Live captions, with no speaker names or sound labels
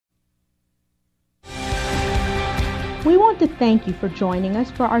We want to thank you for joining us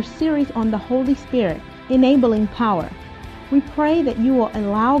for our series on the Holy Spirit, Enabling Power. We pray that you will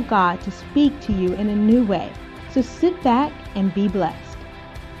allow God to speak to you in a new way. So sit back and be blessed.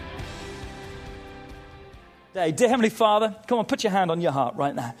 Dear Heavenly Father, come on, put your hand on your heart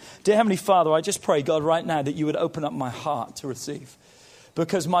right now. Dear Heavenly Father, I just pray, God, right now that you would open up my heart to receive.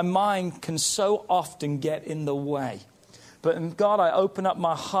 Because my mind can so often get in the way. But God, I open up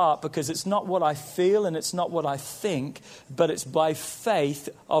my heart because it's not what I feel and it's not what I think, but it's by faith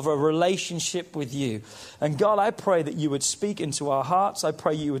of a relationship with you. And God, I pray that you would speak into our hearts. I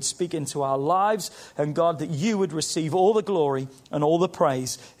pray you would speak into our lives. And God, that you would receive all the glory and all the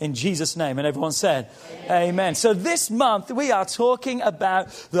praise in Jesus' name. And everyone said, Amen. So this month we are talking about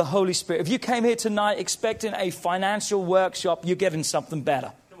the Holy Spirit. If you came here tonight expecting a financial workshop, you're getting something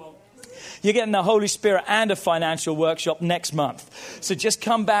better. You're getting the Holy Spirit and a financial workshop next month. So just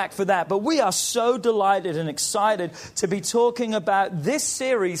come back for that. But we are so delighted and excited to be talking about this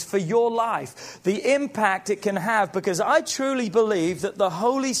series for your life, the impact it can have, because I truly believe that the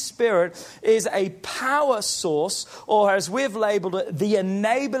Holy Spirit is a power source, or as we've labeled it, the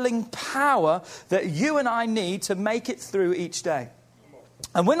enabling power that you and I need to make it through each day.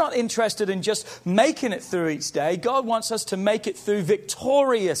 And we're not interested in just making it through each day. God wants us to make it through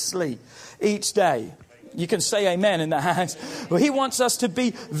victoriously each day. You can say amen in the house. Well, he wants us to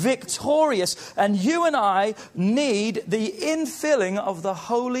be victorious. And you and I need the infilling of the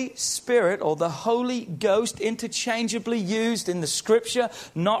Holy Spirit, or the Holy Ghost, interchangeably used in the scripture.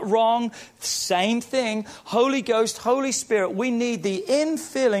 Not wrong. Same thing. Holy Ghost, Holy Spirit. We need the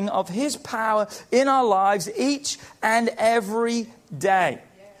infilling of his power in our lives each and every day.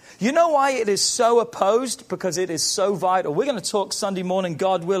 You know why it is so opposed? Because it is so vital. We're going to talk Sunday morning,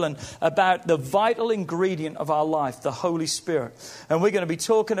 God willing, about the vital ingredient of our life, the Holy Spirit. And we're going to be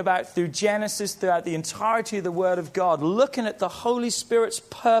talking about through Genesis, throughout the entirety of the Word of God, looking at the Holy Spirit's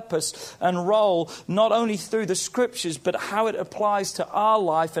purpose and role, not only through the Scriptures, but how it applies to our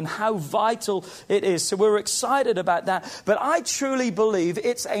life and how vital it is. So we're excited about that. But I truly believe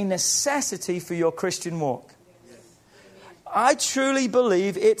it's a necessity for your Christian walk. I truly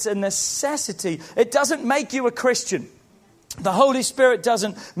believe it's a necessity. It doesn't make you a Christian. The Holy Spirit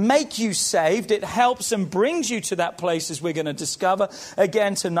doesn't make you saved. It helps and brings you to that place, as we're going to discover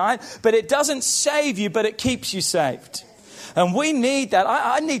again tonight. But it doesn't save you, but it keeps you saved. And we need that.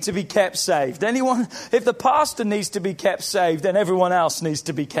 I need to be kept saved. Anyone? If the pastor needs to be kept saved, then everyone else needs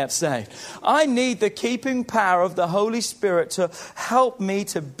to be kept saved. I need the keeping power of the Holy Spirit to help me,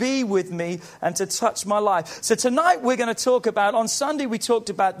 to be with me, and to touch my life. So tonight we're going to talk about, on Sunday we talked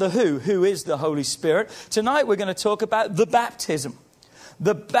about the who is the Holy Spirit. Tonight we're going to talk about the baptism.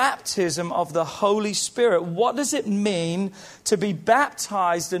 The baptism of the Holy Spirit. What does it mean to be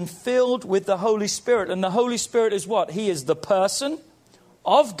baptized and filled with the Holy Spirit? And the Holy Spirit is what? He is the person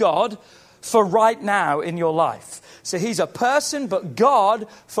of God for right now in your life. So he's a person, but God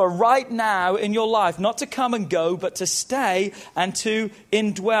for right now in your life. Not to come and go, but to stay and to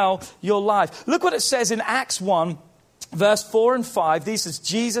indwell your life. Look what it says in Acts 1. Verse 4 and 5, this is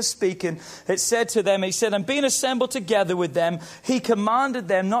Jesus speaking. It said to them, he said, and being assembled together with them, he commanded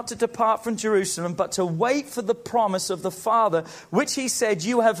them not to depart from Jerusalem, but to wait for the promise of the Father, which he said,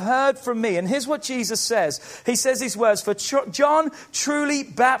 you have heard from me. And here's what Jesus says. He says these words, for John truly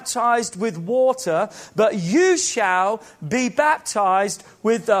baptized with water, but you shall be baptized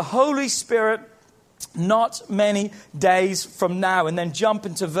with the Holy Spirit not many days from now. And then jump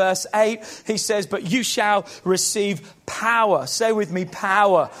into verse 8. He says, but you shall receive power. Say with me,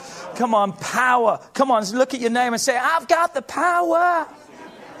 power. Come on, power. Come on, look at your name and say, I've got the power.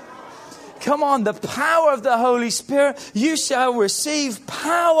 Come on, the power of the Holy Spirit. You shall receive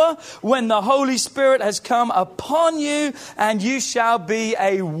power when the Holy Spirit has come upon you, and you shall be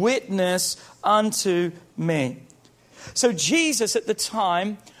a witness unto me. So Jesus at the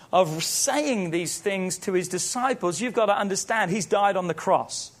time of saying these things to his disciples, you've got to understand, he's died on the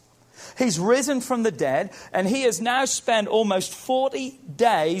cross. He's risen from the dead, and he has now spent almost 40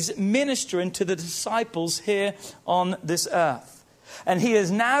 days ministering to the disciples here on this earth. And he is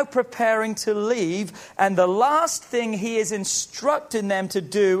now preparing to leave, and the last thing he is instructing them to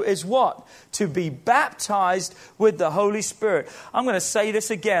do is what? To be baptized with the Holy Spirit. I'm going to say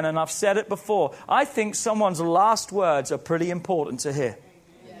this again, and I've said it before. I think someone's last words are pretty important to hear.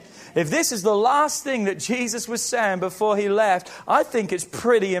 If this is the last thing that Jesus was saying before he left, I think it's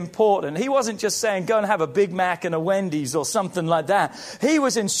pretty important. He wasn't just saying, go and have a Big Mac and a Wendy's or something like that. He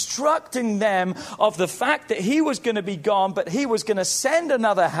was instructing them of the fact that he was going to be gone, but he was going to send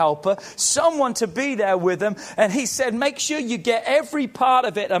another helper, someone to be there with them. And he said, make sure you get every part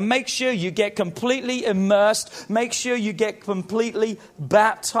of it and make sure you get completely immersed. Make sure you get completely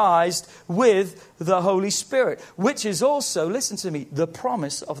baptized with the Holy Spirit, which is also, listen to me, the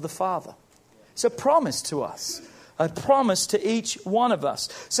promise of the Father. It's a promise to us, a promise to each one of us.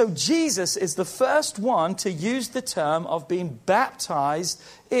 So Jesus is the first one to use the term of being baptized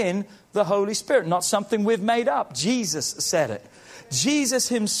in the Holy Spirit, not something we've made up. Jesus said it. Jesus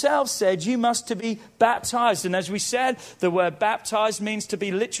himself said, you must to be baptized. And as we said, the word baptized means to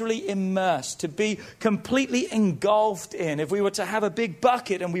be literally immersed, to be completely engulfed in. If we were to have a big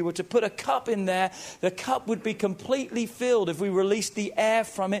bucket and we were to put a cup in there, the cup would be completely filled. If we released the air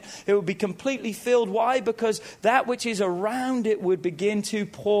from it, it would be completely filled. Why? Because that which is around it would begin to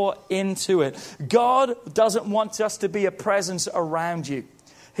pour into it. God doesn't want us to be a presence around you.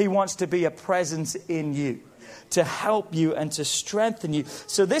 He wants to be a presence in you, to help you and to strengthen you.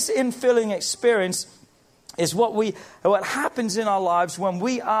 So this infilling experience is what happens in our lives when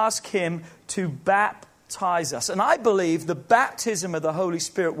we ask him to baptize us. And I believe the baptism of the Holy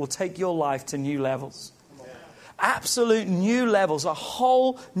Spirit will take your life to new levels. Absolute new levels, a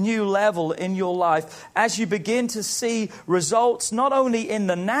whole new level in your life as you begin to see results not only in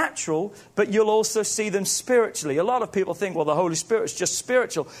the natural, but you'll also see them spiritually. A lot of people think, well, the Holy Spirit is just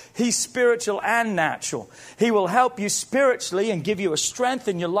spiritual. He's spiritual and natural. He will help you spiritually and give you a strength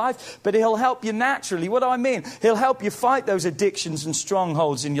in your life, but he'll help you naturally. What do I mean? He'll help you fight those addictions and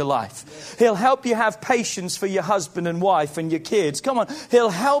strongholds in your life. He'll help you have patience for your husband and wife and your kids. Come on.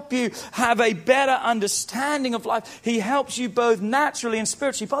 He'll help you have a better understanding of life. He helps you both naturally and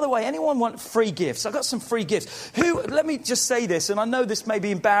spiritually. By the way, anyone want free gifts? I've got some free gifts. Let me just say this, and I know this may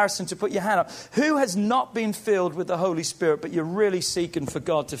be embarrassing to put your hand up. Who has not been filled with the Holy Spirit, but you're really seeking for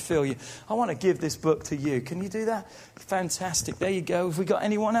God to fill you? I want to give this book to you. Can you do that? Fantastic. There you go. Have we got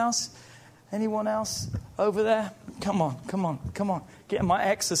anyone else? Anyone else over there? Come on. Getting my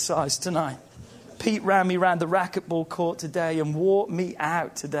exercise tonight. Pete ran me around the racquetball court today and wore me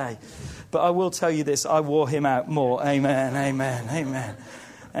out today. But I will tell you this, I wore him out more. Amen. I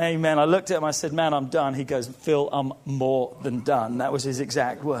looked at him, I said, man, I'm done. He goes, Phil, I'm more than done. That was his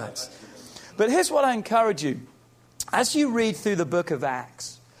exact words. But here's what I encourage you. As you read through the book of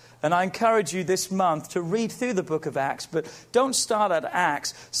Acts, and I encourage you this month to read through the book of Acts, but don't start at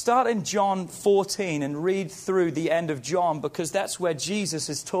Acts. Start in John 14 and read through the end of John, because that's where Jesus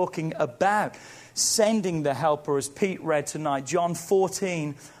is talking about sending the helper, as Pete read tonight. John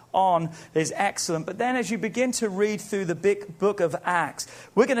 14 on is excellent. But then as you begin to read through the big book of Acts,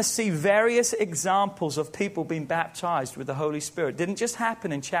 we're going to see various examples of people being baptized with the Holy Spirit. It didn't just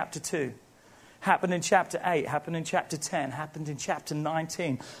happen in chapter 2. Happened in chapter 8, happened in chapter 10, happened in chapter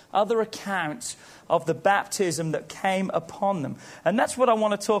 19. Other accounts of the baptism that came upon them. And that's what I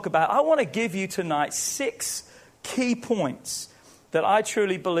want to talk about. I want to give you tonight 6 key points that I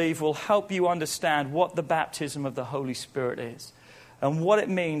truly believe will help you understand what the baptism of the Holy Spirit is and what it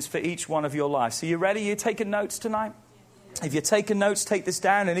means for each one of your lives. So you ready? You taking notes tonight? If you're taking notes, take this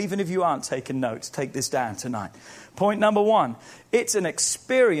down. And even if you aren't taking notes, take this down tonight. Point number 1, it's an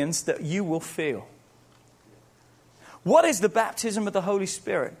experience that you will feel. What is the baptism of the Holy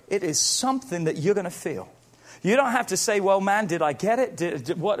Spirit? It is something that you're going to feel. You don't have to say, well, man, did I get it?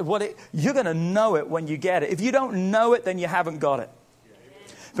 You're going to know it when you get it. If you don't know it, then you haven't got it.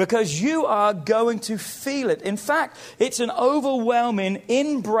 Because you are going to feel it. In fact, it's an overwhelming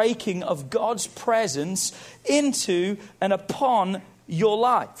inbreaking of God's presence into and upon your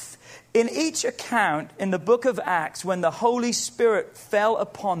life. In each account in the book of Acts, when the Holy Spirit fell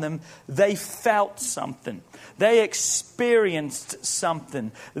upon them, they felt something. They experienced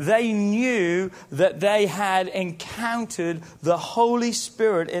something. They knew that they had encountered the Holy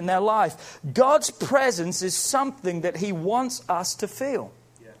Spirit in their life. God's presence is something that He wants us to feel.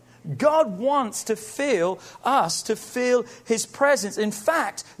 God wants to feel us, to feel His presence. In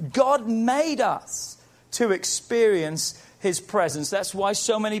fact, God made us to experience His presence. That's why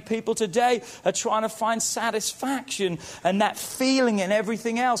so many people today are trying to find satisfaction and that feeling in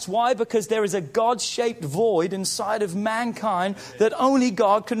everything else. Why? Because there is a God-shaped void inside of mankind that only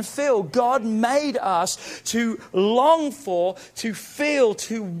God can fill. God made us to long for, to feel,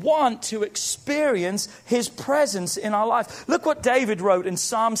 to want, to experience His presence in our life. Look what David wrote in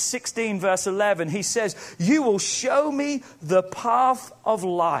Psalm 16 verse 11. He says, "You will show me the path of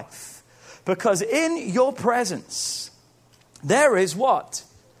life, because in your presence there is what?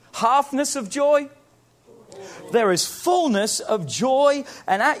 Halfness of joy? There is fullness of joy,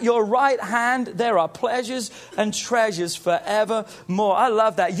 and at your right hand there are pleasures and treasures forevermore. I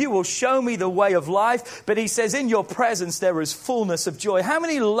love that. You will show me the way of life, but he says in your presence there is fullness of joy. How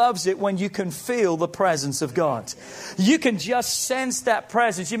many loves it when you can feel the presence of God? You can just sense that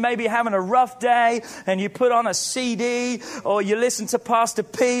presence. You may be having a rough day and you put on a CD or you listen to Pastor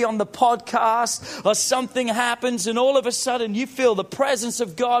P on the podcast, or something happens and all of a sudden you feel the presence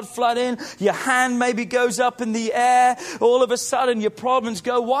of God flood in. Your hand maybe goes up in the air. All of a sudden your problems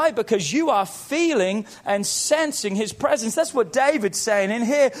go. Why? Because you are feeling and sensing his presence. That's what David's saying in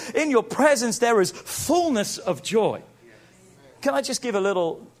here. In your presence there is fullness of joy. Can I just give a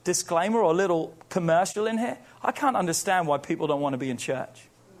little disclaimer or a little commercial in here? I can't understand why people don't want to be in church.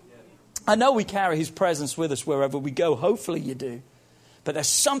 I know we carry his presence with us wherever we go. Hopefully you do. But there's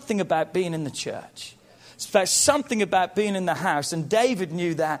something about being in the church. There's something about being in the house, and David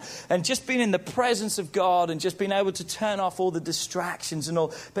knew that, and just being in the presence of God and just being able to turn off all the distractions and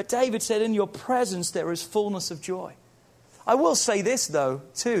all. But David said, in your presence there is fullness of joy. I will say this, though,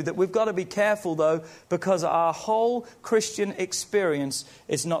 too, that we've got to be careful, though, because our whole Christian experience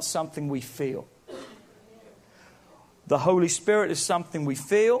is not something we feel. The Holy Spirit is something we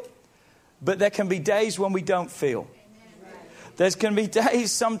feel, but there can be days when we don't feel. There's going to be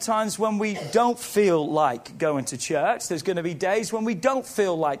days sometimes when we don't feel like going to church. There's going to be days when we don't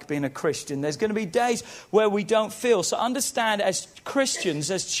feel like being a Christian. There's going to be days where we don't feel. So understand, as Christians,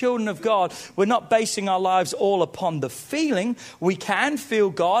 as children of God, we're not basing our lives all upon the feeling. We can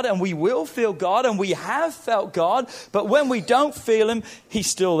feel God and we will feel God and we have felt God. But when we don't feel him, he's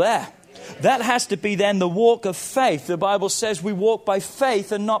still there. That has to be then the walk of faith. The Bible says we walk by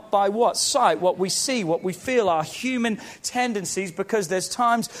faith and not by what? Sight, what we see, what we feel, our human tendencies, because there's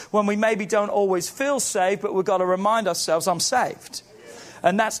times when we maybe don't always feel saved, but we've got to remind ourselves, I'm saved.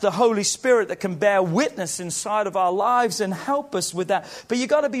 And that's the Holy Spirit that can bear witness inside of our lives and help us with that. But you've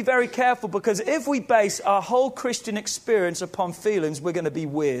got to be very careful, because if we base our whole Christian experience upon feelings, we're going to be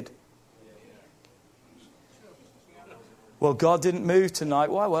weird. Well, God didn't move tonight.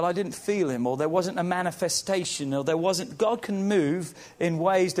 Why? Well, I didn't feel him, or there wasn't a manifestation, or there wasn't. God can move in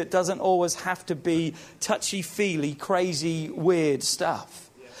ways that doesn't always have to be touchy-feely, crazy, weird stuff.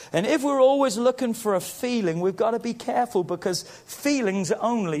 And if we're always looking for a feeling, we've got to be careful, because feelings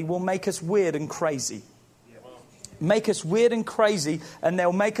only will make us weird and crazy. Make us weird and crazy, and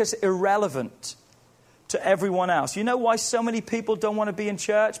they'll make us irrelevant to everyone else. You know why so many people don't want to be in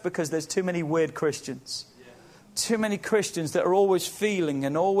church? Because there's too many weird Christians. Too many Christians that are always feeling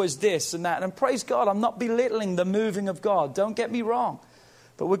and always this and that. And praise God, I'm not belittling the moving of God. Don't get me wrong.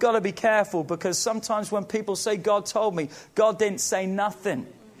 But we've got to be careful, because sometimes when people say, God told me, God didn't say nothing.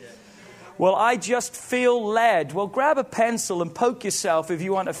 Well, I just feel led. Well, grab a pencil and poke yourself if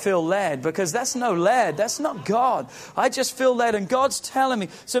you want to feel led, because that's no led. That's not God. I just feel led, and God's telling me.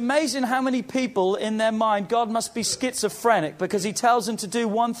 It's amazing how many people in their mind, God must be schizophrenic, because he tells them to do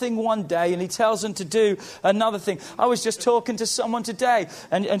one thing one day and he tells them to do another thing. I was just talking to someone today,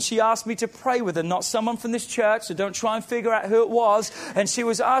 and she asked me to pray with her, not someone from this church, so don't try and figure out who it was. And she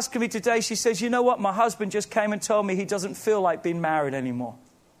was asking me today, she says, you know what, my husband just came and told me he doesn't feel like being married anymore.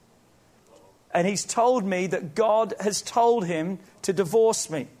 And he's told me that God has told him to divorce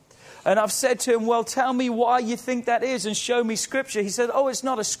me. And I've said to him, well, tell me why you think that is and show me scripture. He said, oh, it's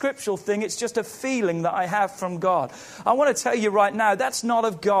not a scriptural thing. It's just a feeling that I have from God. I want to tell you right now, that's not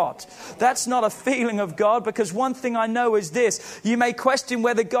of God. That's not a feeling of God, because one thing I know is this. You may question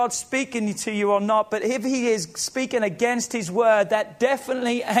whether God's speaking to you or not, but if he is speaking against his word, that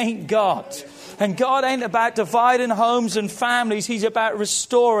definitely ain't God. And God ain't about dividing homes and families. He's about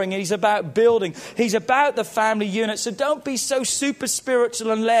restoring. He's about building. He's about the family unit. So don't be so super spiritual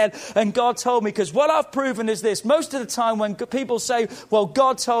and led. And God told me, because what I've proven is this. Most of the time when people say, well,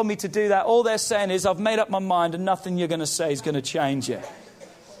 God told me to do that, all they're saying is, I've made up my mind and nothing you're going to say is going to change it.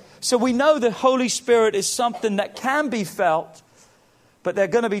 So we know the Holy Spirit is something that can be felt, but there are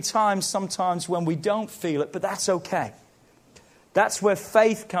going to be times sometimes when we don't feel it, but that's okay. That's where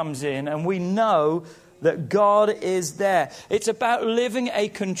faith comes in, and we know that God is there. It's about living a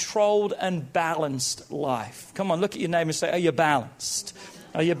controlled and balanced life. Come on, look at your neighbor and say, are you balanced?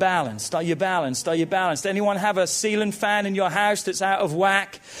 Are you balanced? Are you balanced? Are you balanced? Anyone have a ceiling fan in your house that's out of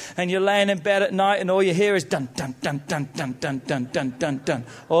whack, and you're laying in bed at night and all you hear is dun, dun, dun, dun, dun, dun, dun, dun, dun, dun.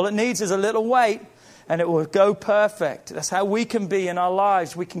 All it needs is a little weight and it will go perfect. That's how we can be in our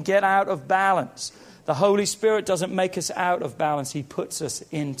lives. We can get out of balance. The Holy Spirit doesn't make us out of balance. He puts us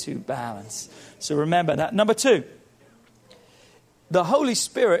into balance. So remember that. Number 2, The Holy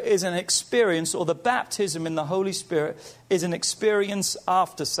Spirit is an experience, or the baptism in the Holy Spirit is an experience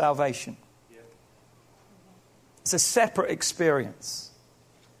after salvation. It's a separate experience.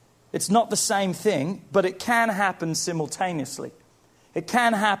 It's not the same thing, but it can happen simultaneously. It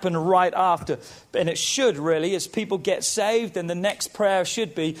can happen right after. And it should really, as people get saved, and the next prayer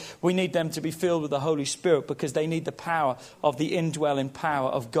should be, we need them to be filled with the Holy Spirit, because they need the power of the indwelling power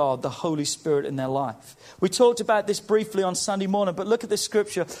of God, the Holy Spirit in their life. We talked about this briefly on Sunday morning, but look at this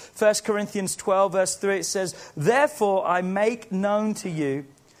scripture, 1 Corinthians 12, verse 3. It says, "Therefore I make known to you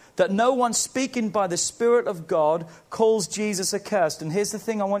that no one speaking by the Spirit of God calls Jesus accursed." And here's the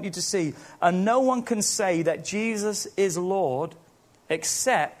thing I want you to see. "And no one can say that Jesus is Lord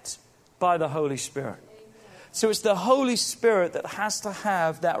except by the Holy Spirit." So it's the Holy Spirit that has to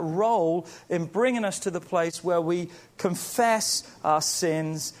have that role in bringing us to the place where we confess our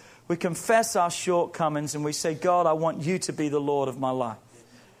sins, we confess our shortcomings, and we say, "God, I want you to be the Lord of my life."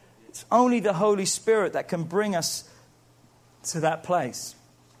 It's only the Holy Spirit that can bring us to that place.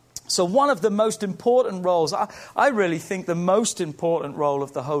 So one of the most important roles, I really think the most important role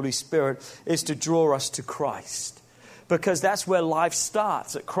of the Holy Spirit is to draw us to Christ. Because that's where life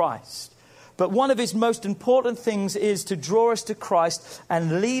starts, at Christ. But one of his most important things is to draw us to Christ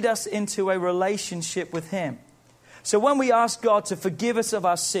and lead us into a relationship with him. So when we ask God to forgive us of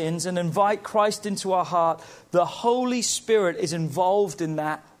our sins and invite Christ into our heart, the Holy Spirit is involved in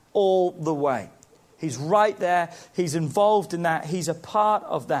that all the way. He's right there. He's involved in that. He's a part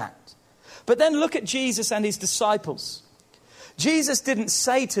of that. But then look at Jesus and his disciples. Jesus didn't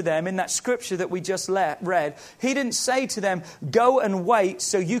say to them in that scripture that we just read, he didn't say to them, "Go and wait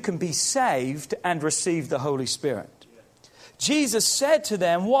so you can be saved and receive the Holy Spirit." Jesus said to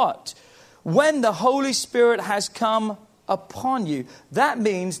them what? When the Holy Spirit has come upon you. That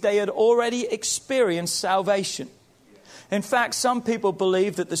means they had already experienced salvation. In fact, some people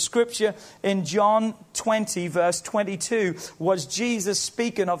believe that the scripture in John 20, verse 22, was Jesus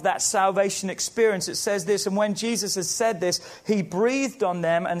speaking of that salvation experience. It says this, "And when Jesus has said this, he breathed on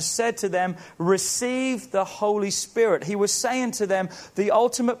them and said to them, 'Receive the Holy Spirit.'" He was saying to them, the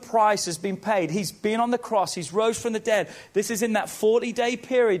ultimate price has been paid. He's been on the cross. He's rose from the dead. This is in that 40-day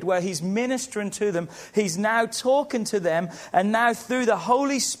period where he's ministering to them. He's now talking to them. And now through the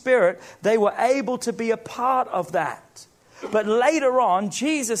Holy Spirit, they were able to be a part of that. But later on,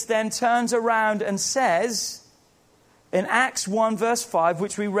 Jesus then turns around and says, in Acts 1 verse 5,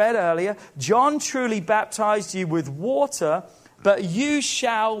 which we read earlier, "John truly baptized you with water, but you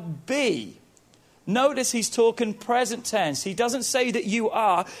shall be." Notice he's talking present tense. He doesn't say that you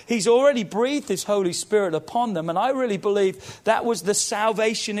are. He's already breathed his Holy Spirit upon them. And I really believe that was the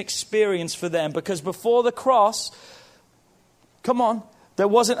salvation experience for them. Because before the cross, come on, there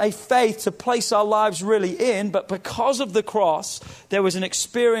wasn't a faith to place our lives really in, but because of the cross, there was an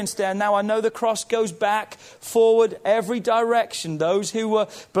experience there. Now, I know the cross goes back, forward, every direction. Those who were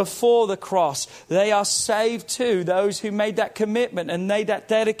before the cross, they are saved too. Those who made that commitment and made that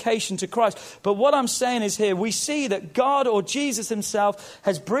dedication to Christ. But what I'm saying is here, we see that God or Jesus himself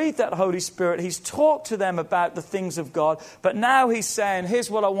has breathed that Holy Spirit. He's talked to them about the things of God. But now he's saying,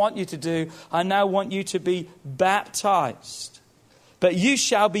 here's what I want you to do. I now want you to be baptized. But you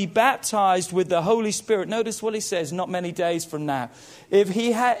shall be baptized with the Holy Spirit. Notice what he says, not many days from now. If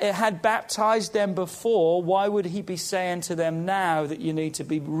he had baptized them before, why would he be saying to them now that you need to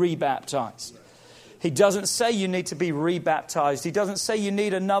be rebaptized? He doesn't say you need to be rebaptized. He doesn't say you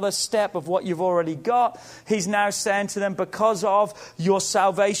need another step of what you've already got. He's now saying to them, because of your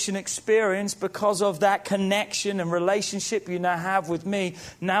salvation experience, because of that connection and relationship you now have with me,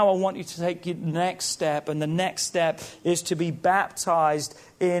 now I want you to take your next step. And the next step is to be baptized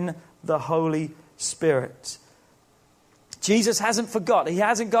in the Holy Spirit. Jesus hasn't forgotten. He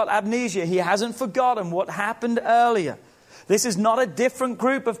hasn't got amnesia. He hasn't forgotten what happened earlier. This is not a different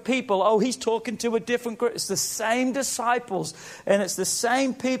group of people. Oh, he's talking to a different group. It's the same disciples and it's the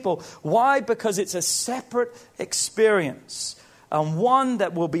same people. Why? Because it's a separate experience and one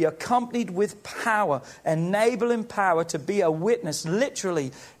that will be accompanied with power, enabling power to be a witness.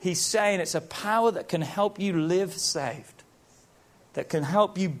 Literally, he's saying it's a power that can help you live saved, that can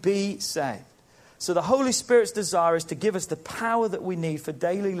help you be saved. So the Holy Spirit's desire is to give us the power that we need for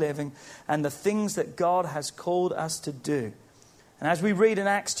daily living and the things that God has called us to do. And as we read in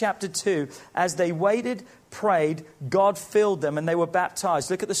Acts chapter 2, as they waited, prayed, God filled them and they were baptized.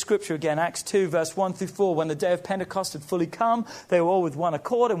 Look at the scripture again, Acts 2 verse 1 through 4. When the day of Pentecost had fully come, they were all with one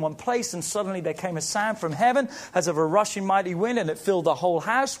accord in one place, and suddenly there came a sound from heaven as of a rushing mighty wind, and it filled the whole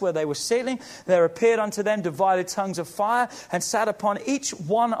house where they were sitting. There appeared unto them divided tongues of fire and sat upon each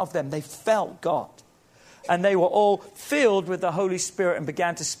one of them. They felt God. And they were all filled with the Holy Spirit and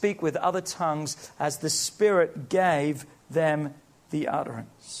began to speak with other tongues as the Spirit gave them the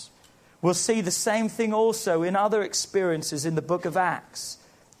utterance. We'll see the same thing also in other experiences in the book of Acts.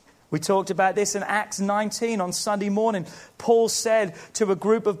 We talked about this in Acts 19 on Sunday morning. Paul said to a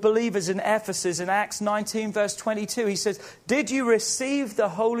group of believers in Ephesus in Acts 19 verse 22, he says, "Did you receive the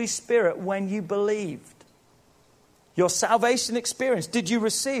Holy Spirit when you believed?" Your salvation experience, did you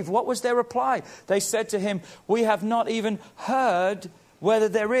receive? What was their reply? They said to him, "We have not even heard whether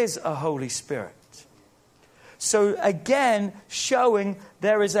there is a Holy Spirit." So again, showing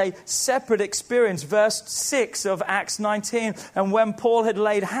there is a separate experience. Verse 6 of Acts 19, "And when Paul had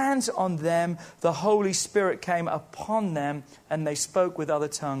laid hands on them, the Holy Spirit came upon them, and they spoke with other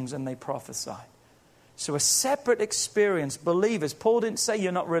tongues, and they prophesied." So a separate experience. Believers, Paul didn't say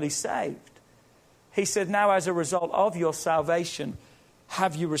you're not really saved. He said, now as a result of your salvation,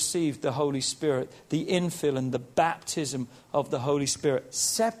 have you received the Holy Spirit, the infill and the baptism of the Holy Spirit?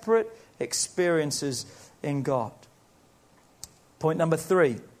 Separate experiences in God. Point number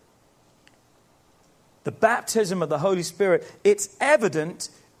 3. The baptism of the Holy Spirit, it's evident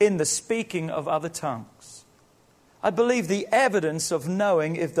in the speaking of other tongues. I believe the evidence of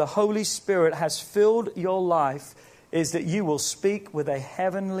knowing if the Holy Spirit has filled your life is that you will speak with a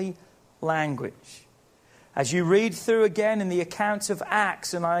heavenly language. As you read through again in the accounts of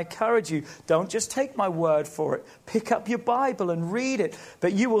Acts, and I encourage you, don't just take my word for it. Pick up your Bible and read it.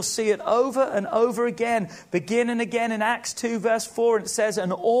 But you will see it over and over again. Beginning again in Acts 2 verse 4, it says,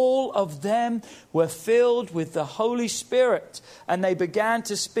 "And all of them were filled with the Holy Spirit, and they began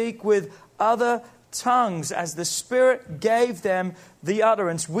to speak with other tongues as the Spirit gave them the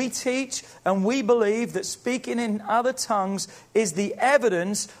utterance." We teach and we believe that speaking in other tongues is the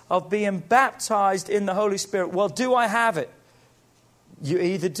evidence of being baptized in the Holy Spirit. Well, do I have it? You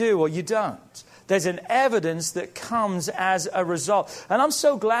either do or you don't. There's an evidence that comes as a result. And I'm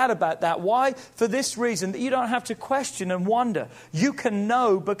so glad about that. Why? For this reason, that you don't have to question and wonder. You can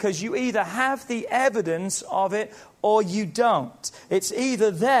know because you either have the evidence of it or you don't. It's either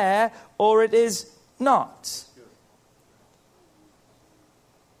there or it is not.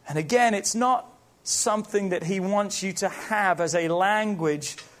 And again, it's not something that he wants you to have as a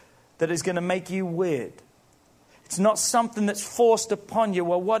language that is going to make you weird. It's not something that's forced upon you.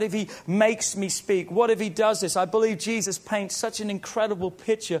 Well, what if he makes me speak? What if he does this? I believe Jesus paints such an incredible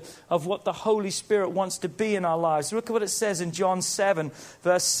picture of what the Holy Spirit wants to be in our lives. Look at what it says in John 7,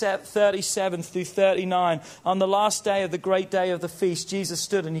 verse 37 through 39. "On the last day of the great day of the feast, Jesus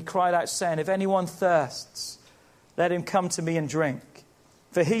stood and he cried out, saying, 'If anyone thirsts, let him come to me and drink.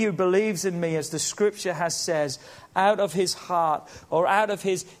 For he who believes in me, as the scripture has says, out of his heart,'" or out of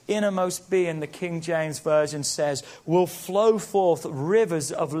his innermost being, the King James Version says, "will flow forth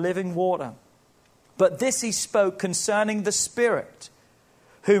rivers of living water. But this he spoke concerning the Spirit,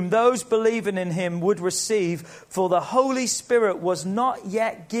 whom those believing in him would receive, for the Holy Spirit was not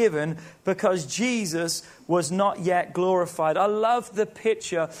yet given, because Jesus was not yet glorified." I love the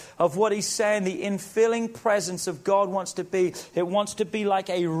picture of what he's saying the infilling presence of God wants to be. It wants to be like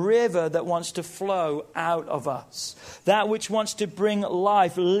a river that wants to flow out of us. That which wants to bring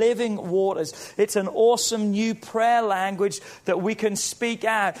life, living waters. It's an awesome new prayer language that we can speak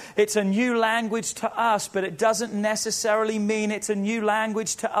out. It's a new language to us, but it doesn't necessarily mean it's a new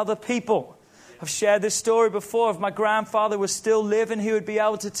language to other people. I've shared this story before. If my grandfather was still living, he would be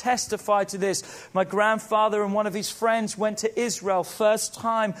able to testify to this. My grandfather and one of his friends went to Israel, first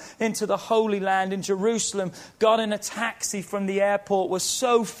time into the Holy Land in Jerusalem, got in a taxi from the airport, was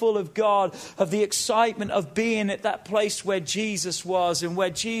so full of God, of the excitement of being at that place where Jesus was and where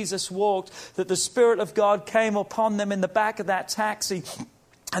Jesus walked, that the Spirit of God came upon them in the back of that taxi.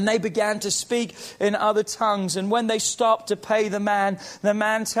 And they began to speak in other tongues. And when they stopped to pay the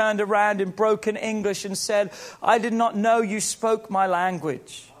man turned around in broken English and said, "I did not know you spoke my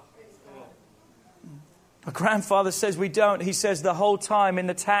language." My grandfather says we don't. He says the whole time in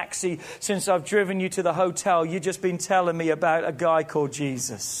the taxi since I've driven you to the hotel, you've just been telling me about a guy called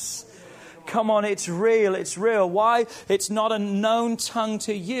Jesus. Come on, it's real, it's real. Why? It's not a known tongue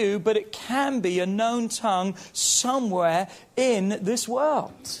to you, but it can be a known tongue somewhere in this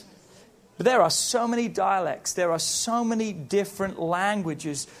world. But there are so many dialects, there are so many different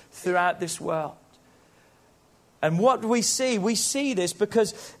languages throughout this world. And what do we see? We see this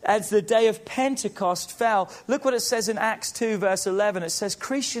because as the day of Pentecost fell, look what it says in Acts 2 verse 11. It says,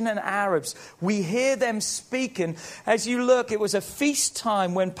 "Christian and Arabs, we hear them speaking." As you look, it was a feast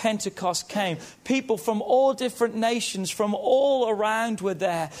time when Pentecost came. People from all different nations, from all around were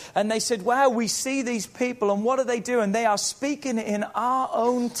there. And they said, wow, we see these people and what are they doing? They are speaking in our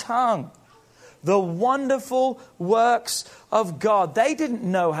own tongue. the wonderful works of God. They didn't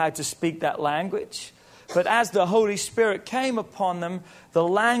know how to speak that language. But as the Holy Spirit came upon them, the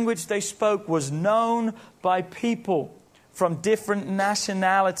language they spoke was known by people from different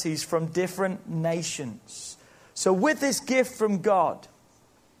nationalities, from different nations. So with this gift from God,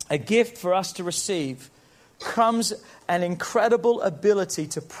 a gift for us to receive, comes an incredible ability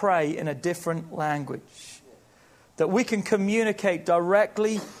to pray in a different language. That we can communicate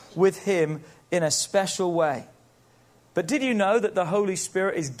directly with Him in a special way. But did you know that the Holy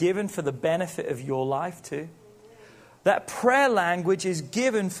Spirit is given for the benefit of your life too? That prayer language is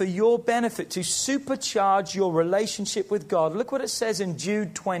given for your benefit, to supercharge your relationship with God. Look what it says in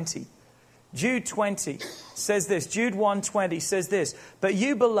Jude 20. Jude 20 says this. Jude 1:20 says this. But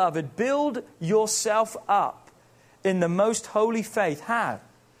you, beloved, build yourself up in the most holy faith. How?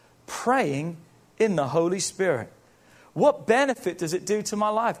 Praying in the Holy Spirit. What benefit does it do to my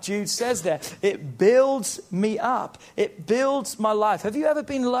life? Jude says there, it builds me up. It builds my life. Have you ever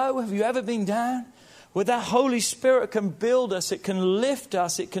been low? Have you ever been down? Well, that Holy Spirit can build us. It can lift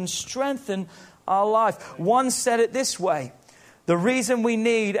us. It can strengthen our life. One said it this way. The reason we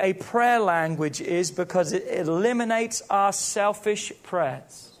need a prayer language is because it eliminates our selfish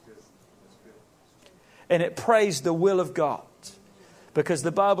prayers. And it prays the will of God. Because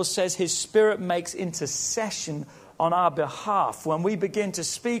the Bible says His Spirit makes intercession on our behalf. When we begin to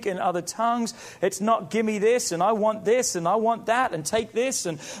speak in other tongues, it's not give me this and I want this and I want that and take this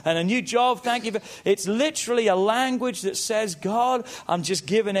and a new job, thank you. It's literally a language that says, God, I'm just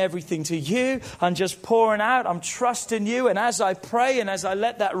giving everything to you. I'm just pouring out. I'm trusting you. And as I pray and as I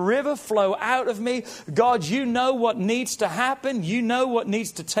let that river flow out of me, God, you know what needs to happen. You know what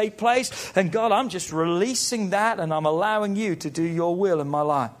needs to take place. And God, I'm just releasing that and I'm allowing you to do your will in my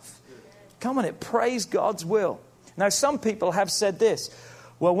life. Come on, it prays God's will. Now, some people have said this.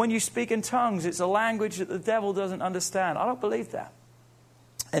 Well, when you speak in tongues, it's a language that the devil doesn't understand. I don't believe that.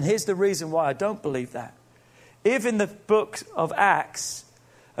 And here's the reason why I don't believe that. If in the book of Acts,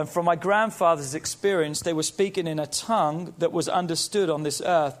 and from my grandfather's experience, they were speaking in a tongue that was understood on this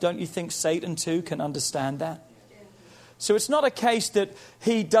earth, don't you think Satan too can understand that? So it's not a case that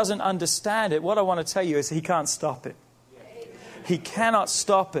he doesn't understand it. What I want to tell you is he can't stop it. He cannot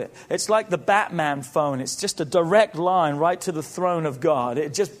stop it. It's like the Batman phone. It's just a direct line right to the throne of God.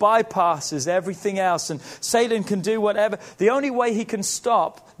 It just bypasses everything else. And Satan can do whatever. The only way he can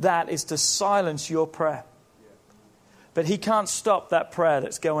stop that is to silence your prayer. But he can't stop that prayer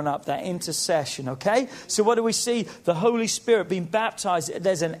that's going up, that intercession, okay? So what do we see? The Holy Spirit being baptized.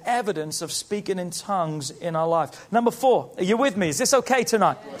 There's an evidence of speaking in tongues in our life. Number 4, are you with me? Is this okay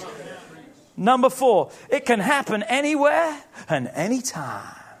tonight? Number 4, it can happen anywhere and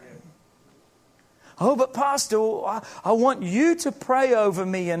anytime. Oh, but Pastor, I want you to pray over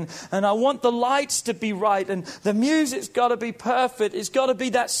me and I want the lights to be right and the music's got to be perfect. It's got to be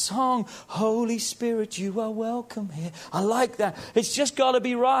that song, Holy Spirit, you are welcome here. I like that. It's just got to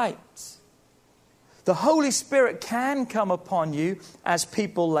be right. The Holy Spirit can come upon you as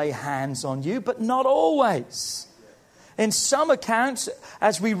people lay hands on you, but not always. In some accounts,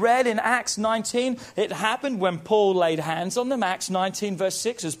 as we read in Acts 19, it happened when Paul laid hands on them. Acts 19 verse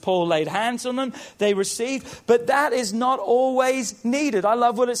 6, as Paul laid hands on them, they received. But that is not always needed. I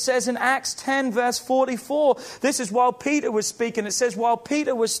love what it says in Acts 10 verse 44. This is while Peter was speaking. It says, while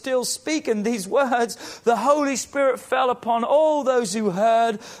Peter was still speaking these words, the Holy Spirit fell upon all those who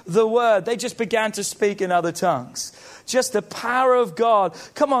heard the word. They just began to speak in other tongues. Just the power of God.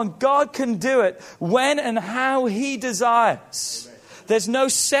 Come on, God can do it when and how He desires. There's no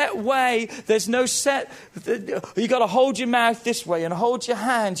set way. There's no set. You got to hold your mouth this way and hold your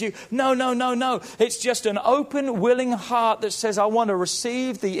hands. No. It's just an open, willing heart that says, I want to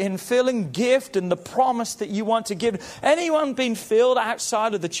receive the infilling gift and the promise that you want to give. Anyone been filled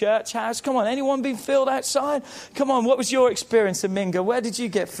outside of the church house? Come on, anyone been filled outside? Come on, what was your experience, Aminga? Where did you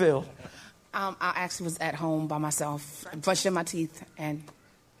get filled? I actually was at home by myself, brushing my teeth and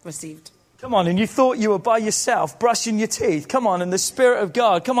received. Come on, and you thought you were by yourself, brushing your teeth. Come on, in the Spirit of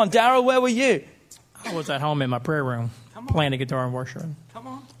God. Come on, Darryl, where were you? I was at home in my prayer room, playing the guitar and worshiping. Come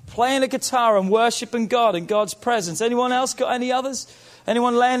on. Playing the guitar and worshiping God in God's presence. Anyone else got any others?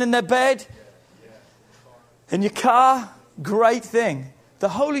 Anyone laying in their bed? In your car? Great thing. The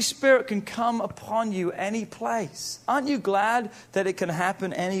Holy Spirit can come upon you any place. Aren't you glad that it can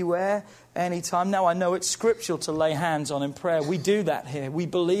happen anywhere, anytime? Now, I know it's scriptural to lay hands on in prayer. We do that here. We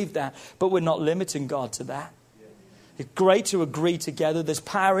believe that. But we're not limiting God to that. It's great to agree together. There's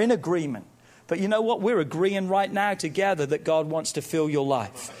power in agreement. But you know what? We're agreeing right now together that God wants to fill your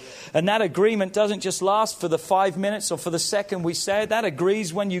life. And that agreement doesn't just last for the 5 minutes or for the second we say it. That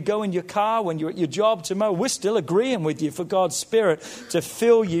agrees when you go in your car, when you're at your job tomorrow. We're still agreeing with you for God's Spirit to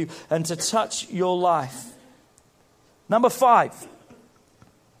fill you and to touch your life. Number 5.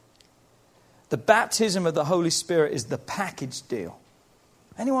 The baptism of the Holy Spirit is the package deal.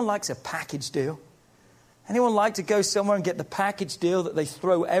 Anyone likes a package deal? Anyone like to go somewhere and get the package deal that they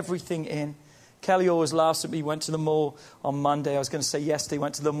throw everything in? Kelly always laughs at me. Went to the mall on Monday. I was going to say yesterday,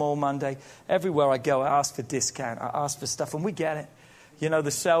 went to the mall Monday. Everywhere I go, I ask for discount. I ask for stuff, and we get it. You know, the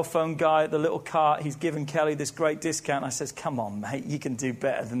cell phone guy at the little cart, he's giving Kelly this great discount. I says, come on, mate, you can do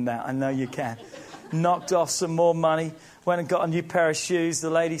better than that. I know you can. Knocked off some more money. Went and got a new pair of shoes. The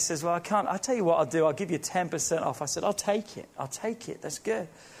lady says, well, I can't. I'll tell you what I'll do. I'll give you 10% off. I said, I'll take it. I'll take it. That's good.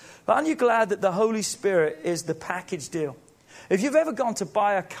 But aren't you glad that the Holy Spirit is the package deal? If you've ever gone to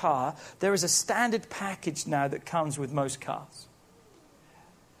buy a car, there is a standard package now that comes with most cars.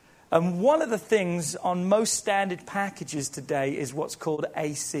 And one of the things on most standard packages today is what's called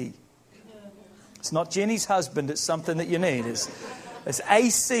AC. It's not Ginny's husband, it's something that you need. It's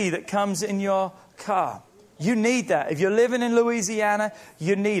AC that comes in your car. You need that. If you're living in Louisiana,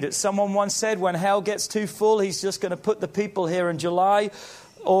 you need it. Someone once said when hell gets too full, he's just going to put the people here in July,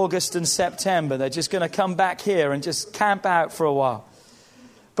 August and September. They're just going to come back here and just camp out for a while.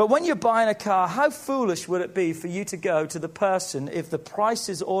 But when you're buying a car, how foolish would it be for you to go to the person, if the price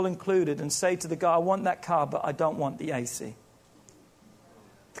is all included, and say to the guy, I want that car, but I don't want the AC.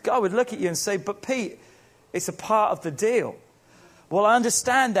 The guy would look at you and say, but Pete, it's a part of the deal. Well, I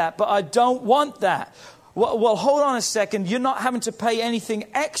understand that, but I don't want that. Well, hold on a second. You're not having to pay anything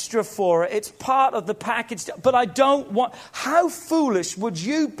extra for it. It's part of the package. But I don't want... How foolish would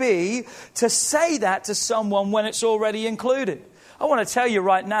you be to say that to someone when it's already included? I want to tell you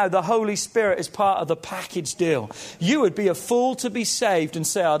right now, the Holy Spirit is part of the package deal. You would be a fool to be saved and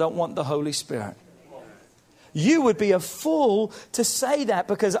say, I don't want the Holy Spirit. You would be a fool to say that,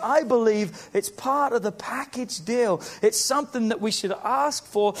 because I believe it's part of the package deal. It's something that we should ask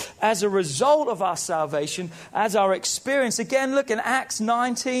for as a result of our salvation, as our experience. Again, look in Acts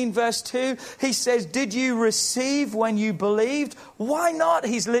 19 verse 2. He says, did you receive when you believed? Why not?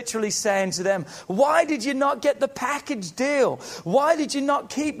 He's literally saying to them, why did you not get the package deal? Why did you not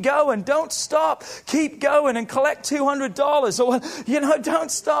keep going? Don't stop. Keep going and collect $200. Or, don't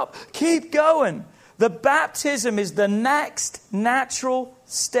stop. Keep going. The baptism is the next natural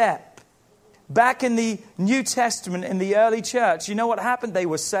step. Back in the New Testament, in the early church, you know what happened? They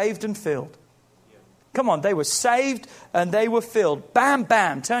were saved and filled. Come on, they were saved and they were filled. Bam,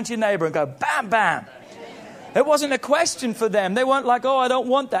 bam. Turn to your neighbor and go, bam, bam. It wasn't a question for them. They weren't like, oh, I don't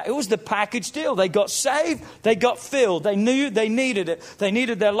want that. It was the package deal. They got saved. They got filled. They knew they needed it. They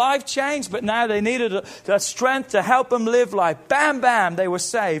needed their life changed, but now they needed a strength to help them live life. Bam, bam, they were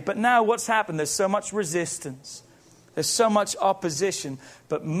saved. But now what's happened? There's so much resistance. There's so much opposition.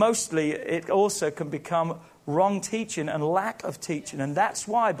 But mostly it also can become wrong teaching and lack of teaching. And that's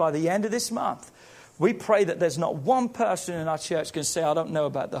why by the end of this month, we pray that there's not one person in our church can say, I don't know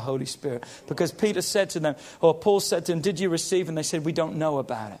about the Holy Spirit. Because Peter said to them, or Paul said to them, did you receive? And they said, we don't know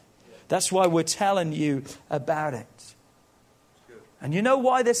about it. That's why we're telling you about it. And you know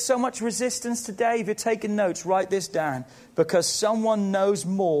why there's so much resistance today? If you're taking notes, write this down. Because someone knows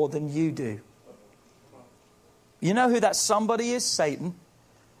more than you do. You know who that somebody is? Satan.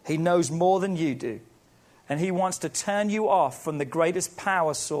 He knows more than you do. And he wants to turn you off from the greatest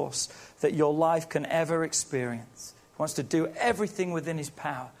power source that your life can ever experience. He wants to do everything within his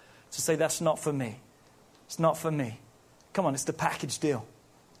power to say, that's not for me. It's not for me. Come on, it's the package deal.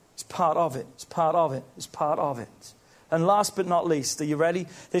 It's part of it. It's part of it. It's part of it. And last but not least, are you ready?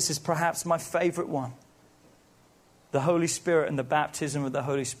 This is perhaps my favorite one. The Holy Spirit and the baptism of the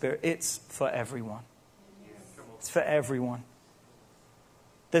Holy Spirit. It's for everyone. It's for everyone.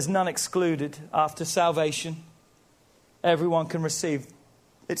 There's none excluded after salvation. Everyone can receive.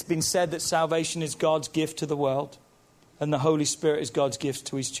 It's been said that salvation is God's gift to the world, and the Holy Spirit is God's gift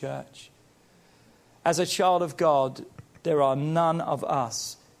to his church. As a child of God, there are none of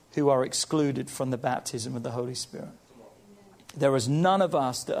us who are excluded from the baptism of the Holy Spirit. There is none of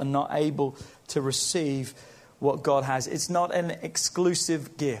us that are not able to receive what God has. It's not an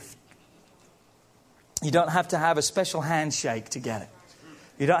exclusive gift. You don't have to have a special handshake to get it.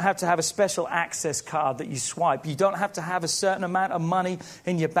 You don't have to have a special access card that you swipe. You don't have to have a certain amount of money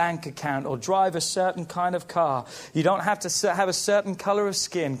in your bank account or drive a certain kind of car. You don't have to have a certain color of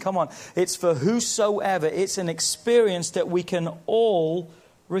skin. Come on. It's for whosoever. It's an experience that we can all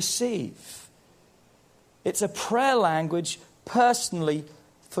receive. It's a prayer language personally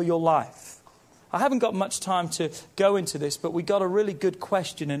for your life. I haven't got much time to go into this, but we got a really good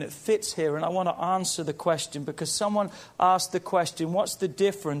question and it fits here, and I want to answer the question because someone asked the question, what's the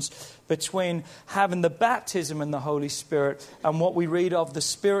difference between having the baptism in the Holy Spirit and what we read of the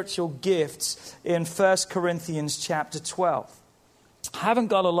spiritual gifts in 1 Corinthians chapter 12? I haven't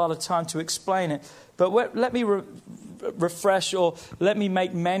got a lot of time to explain it, but let me refresh or let me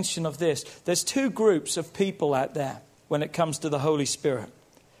make mention of this. There's two groups of people out there when it comes to the Holy Spirit.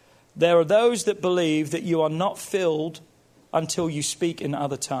 There are those that believe that you are not filled until you speak in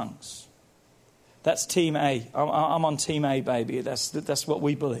other tongues. That's team A. I'm on team A, baby. That's what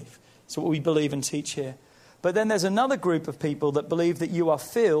we believe. That's what we believe and teach here. But then there's another group of people that believe that you are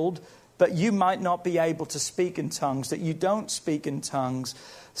filled, but you might not be able to speak in tongues, that you don't speak in tongues.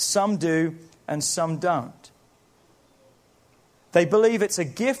 Some do and some don't. They believe it's a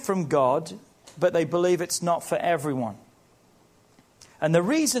gift from God, but they believe it's not for everyone. And the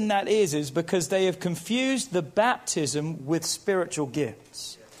reason that is because they have confused the baptism with spiritual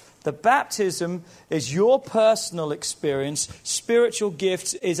gifts. The baptism is your personal experience. Spiritual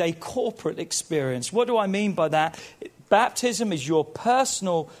gifts is a corporate experience. What do I mean by that? Baptism is your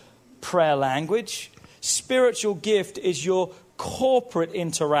personal prayer language. Spiritual gift is your corporate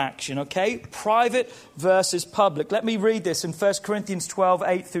interaction, okay? Private versus public. Let me read this in 1 Corinthians 12,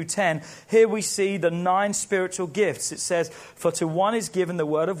 8 through 10. Here we see the 9 spiritual gifts. It says, "For to one is given the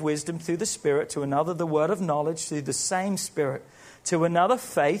word of wisdom through the Spirit, to another the word of knowledge through the same Spirit, to another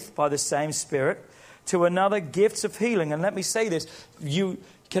faith by the same Spirit, to another gifts of healing." And let me say this, you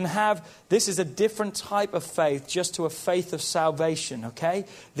can have, this is a different type of faith just to a faith of salvation, okay?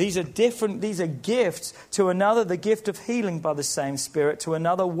 These are gifts. To another, the gift of healing by the same Spirit. To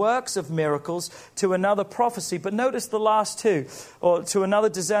another, works of miracles. To another, prophecy. But notice the last two. Or to another,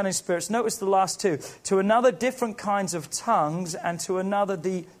 discerning spirits. Notice the last two. To another, different kinds of tongues. And to another,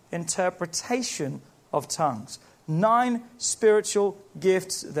 the interpretation of tongues. 9 spiritual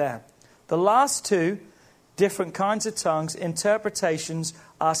gifts there. The last two, different kinds of tongues, interpretations,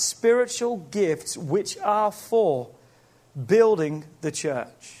 are spiritual gifts which are for building the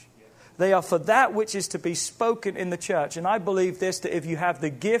church. They are for that which is to be spoken in the church. And I believe this, that if you have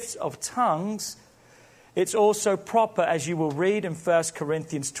the gifts of tongues, it's also proper, as you will read in 1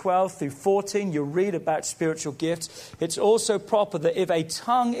 Corinthians 12 through 14, you'll read about spiritual gifts. It's also proper that if a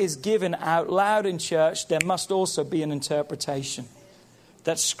tongue is given out loud in church, there must also be an interpretation.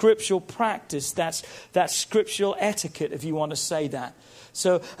 That's scriptural practice. That's scriptural etiquette, if you want to say that.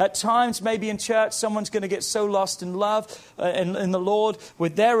 So at times, maybe in church, someone's going to get so lost in love in the Lord,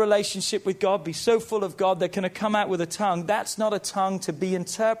 with their relationship with God, be so full of God, they're going to come out with a tongue. That's not a tongue to be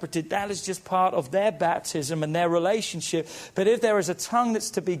interpreted. That is just part of their baptism and their relationship. But if there is a tongue that's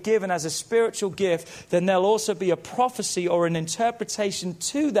to be given as a spiritual gift, then there'll also be a prophecy or an interpretation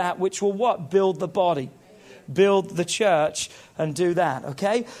to that, which will what? Build the body. Build the church and do that,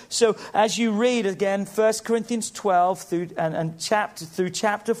 okay? So as you read again 1 Corinthians 12 through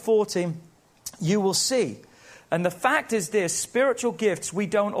chapter 14, you will see. And the fact is this, spiritual gifts we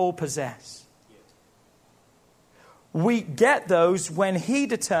don't all possess. We get those when He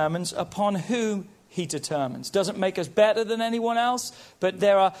determines upon whom He determines. Doesn't make us better than anyone else, but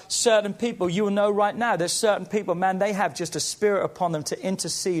there are certain people, you will know right now, there's certain people, man, they have just a spirit upon them to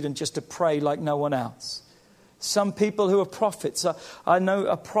intercede and just to pray like no one else. Some people who are prophets. I know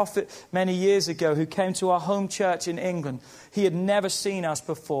a prophet many years ago who came to our home church in England. He had never seen us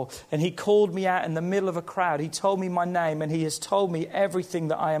before. And he called me out in the middle of a crowd. He told me my name and he has told me everything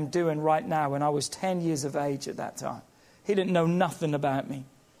that I am doing right now when I was 10 years of age at that time. He didn't know nothing about me.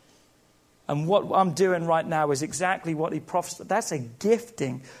 And what I'm doing right now is exactly what he prophesied. That's a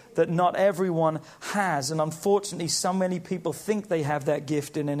gifting that not everyone has. And unfortunately, so many people think they have that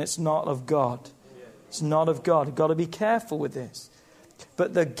gifting and it's not of God. It's not of God. You've got to be careful with this.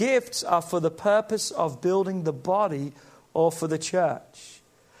 But the gifts are for the purpose of building the body or for the church.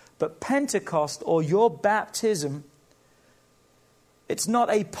 But Pentecost or your baptism, it's not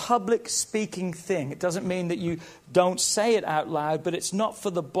a public speaking thing. It doesn't mean that you don't say it out loud, but it's not for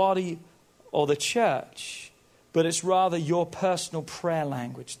the body or the church. But it's rather your personal prayer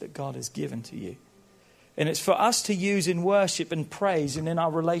language that God has given to you. And it's for us to use in worship and praise and in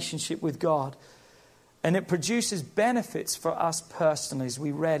our relationship with God. And it produces benefits for us personally, as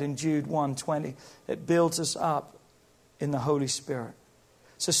we read in Jude 1:20. It builds us up in the Holy Spirit.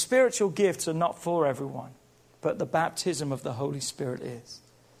 So spiritual gifts are not for everyone, but the baptism of the Holy Spirit is.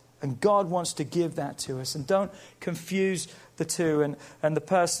 And God wants to give that to us. And don't confuse the two. And the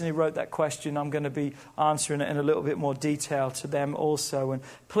person who wrote that question, I'm going to be answering it in a little bit more detail to them also. And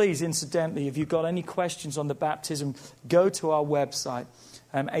please, incidentally, if you've got any questions on the baptism, go to our website.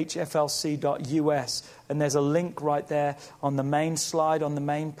 hflc.us. And there's a link right there on the main slide, on the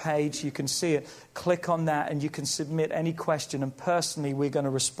main page. You can see it. Click on that and you can submit any question. And personally, we're going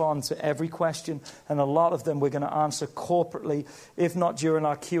to respond to every question. And a lot of them we're going to answer corporately. If not during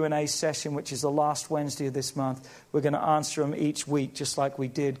our Q&A session, which is the last Wednesday of this month, we're going to answer them each week, just like we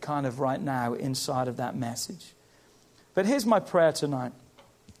did kind of right now inside of that message. But here's my prayer tonight.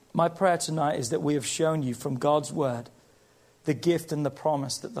 My prayer tonight is that we have shown you from God's Word the gift and the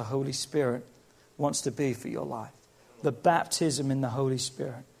promise that the Holy Spirit wants to be for your life. The baptism in the Holy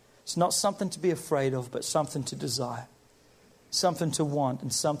Spirit. It's not something to be afraid of, but something to desire. Something to want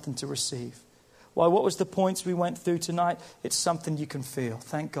and something to receive. Why, what was the points we went through tonight? It's something you can feel.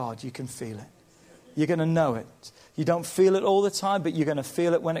 Thank God you can feel it. You're going to know it. You don't feel it all the time, but you're going to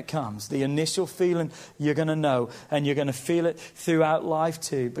feel it when it comes. The initial feeling you're going to know. And you're going to feel it throughout life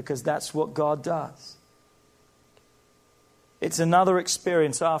too, because that's what God does. It's another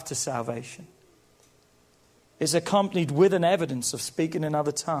experience after salvation. It's accompanied with an evidence of speaking in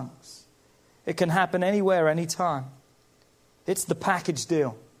other tongues. It can happen anywhere, anytime. It's the package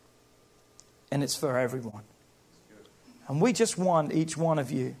deal. And it's for everyone. And we just want each one of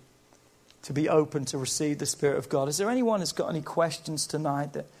you to be open to receive the Spirit of God. Is there anyone that's got any questions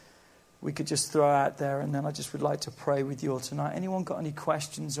tonight that we could just throw out there? And then I just would like to pray with you all tonight. Anyone got any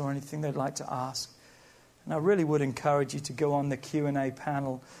questions or anything they'd like to ask? And I really would encourage you to go on the Q&A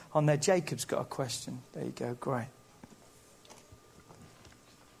panel on there. Jacob's got a question. There you go. Great.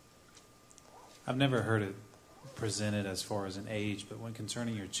 I've never heard it presented as far as an age, but when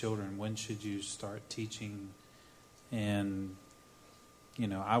concerning your children, when should you start teaching? And, you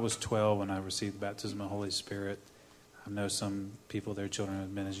know, I was 12 when I received the baptism of the Holy Spirit. I know some people, their children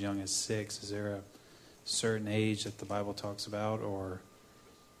have been as young as 6. Is there a certain age that the Bible talks about, or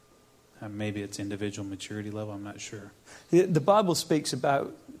maybe it's individual maturity level? I'm not sure. The Bible speaks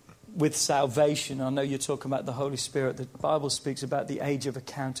about, with salvation, I know you're talking about the Holy Spirit, the Bible speaks about the age of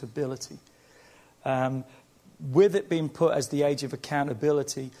accountability. With it being put as the age of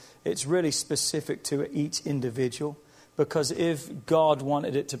accountability, it's really specific to each individual. Because if God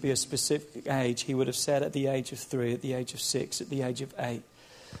wanted it to be a specific age, he would have said at the age of 3, at the age of 6, at the age of 8.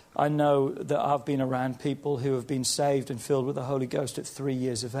 I know that I've been around people who have been saved and filled with the Holy Ghost at 3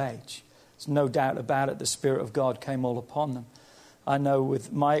 years of age. There's no doubt about it, the Spirit of God came all upon them. I know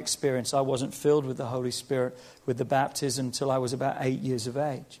with my experience, I wasn't filled with the Holy Spirit with the baptism until I was about 8 years of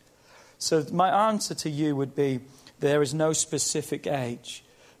age. So my answer to you would be, there is no specific age.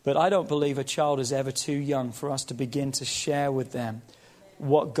 But I don't believe a child is ever too young for us to begin to share with them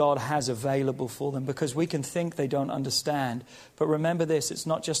what God has available for them, because we can think they don't understand. But remember this, it's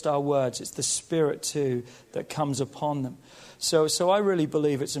not just our words, it's the Spirit too that comes upon them. So I really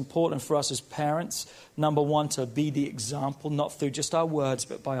believe it's important for us as parents, number one, to be the example, not through just our words,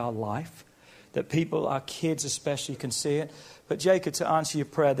 but by our life. That people, our kids especially, can see it. But Jacob, to answer your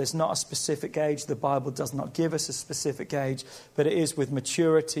prayer, there's not a specific age. The Bible does not give us a specific age, but it is with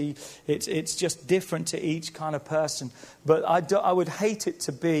maturity. It's just different to each kind of person. But I would hate it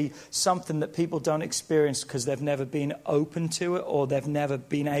to be something that people don't experience because they've never been open to it or they've never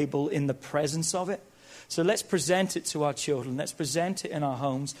been able in the presence of it. So let's present it to our children. Let's present it in our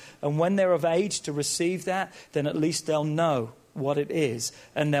homes. And when they're of age to receive that, then at least they'll know what it is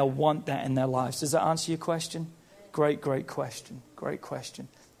and they'll want that in their lives. Does that answer your question? Great question. Great question.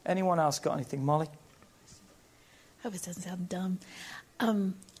 Anyone else got anything? Molly? I hope it doesn't sound dumb.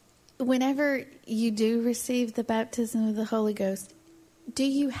 Whenever you do receive the baptism of the Holy Ghost, do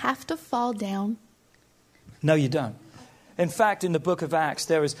you have to fall down? No, you don't. In fact, in the book of Acts,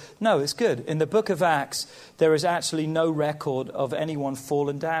 it's good. In the book of Acts, there is actually no record of anyone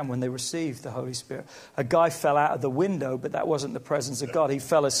falling down when they received the Holy Spirit. A guy fell out of the window, but that wasn't the presence of God. He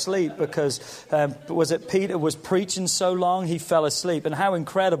fell asleep because, Peter was preaching so long, he fell asleep. And how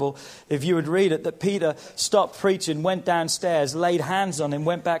incredible, if you would read it, that Peter stopped preaching, went downstairs, laid hands on him,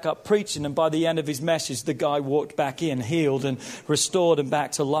 went back up preaching, and by the end of his message, the guy walked back in, healed and restored and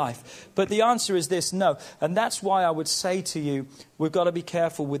back to life. But the answer is this, no. And that's why I would say to you, we've got to be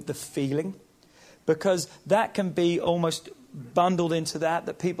careful with the feeling, because that can be almost bundled into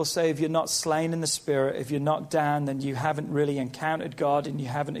that people say if you're not slain in the Spirit, if you're knocked down, then you haven't really encountered God and you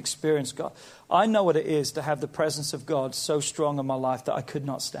haven't experienced God. I know what it is to have the presence of God so strong in my life that I could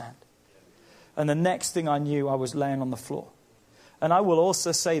not stand. And the next thing I knew, I was laying on the floor. And I will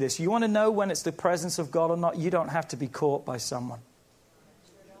also say this, you want to know when it's the presence of God or not? You don't have to be caught by someone.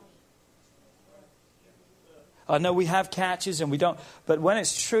 I know we have catches and we don't, but when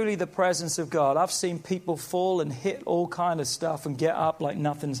it's truly the presence of God, I've seen people fall and hit all kind of stuff and get up like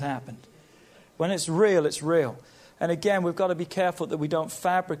nothing's happened. When it's real, it's real. And again, we've got to be careful that we don't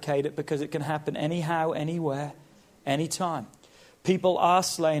fabricate it, because it can happen anyhow, anywhere, anytime. People are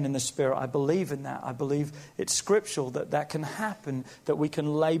slain in the Spirit. I believe in that. I believe it's scriptural that can happen, that we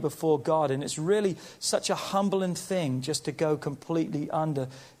can lay before God. And it's really such a humbling thing just to go completely under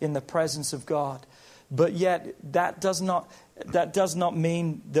in the presence of God. But yet that does not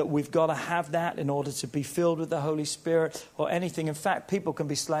mean that we've got to have that in order to be filled with the Holy Spirit or anything. In fact, people can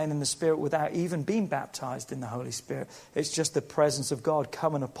be slain in the Spirit without even being baptized in the Holy Spirit. It's just the presence of God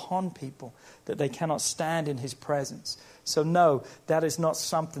coming upon people, that they cannot stand in His presence. So no, that is not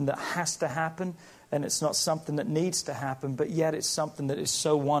something that has to happen, and it's not something that needs to happen, but yet it's something that is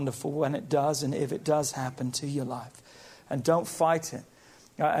so wonderful when it does, and if it does happen to your life. And don't fight it.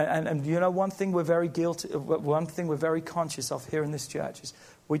 And you know, one thing we're very conscious of here in this church is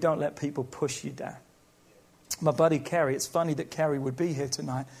we don't let people push you down. My buddy Kerry, it's funny that Kerry would be here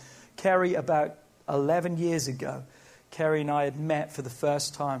tonight. Kerry, about 11 years ago, Kerry and I had met for the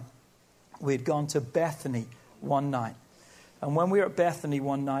first time. We had gone to Bethany one night. And when we were at Bethany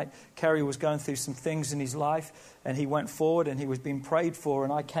one night, Kerry was going through some things in his life, and he went forward and he was being prayed for,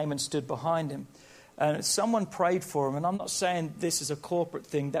 and I came and stood behind him. And someone prayed for him, and I'm not saying this is a corporate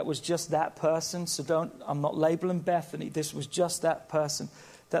thing. That was just that person, so I'm not labeling Bethany. This was just that person.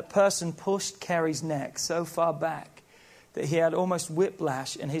 That person pushed Kerry's neck so far back that he had almost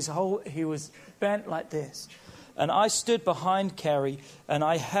whiplash, and he was bent like this. And I stood behind Kerry, and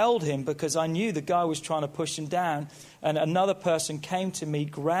I held him because I knew the guy was trying to push him down. And another person came to me,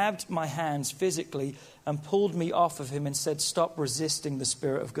 grabbed my hands physically, and pulled me off of him and said, "Stop resisting the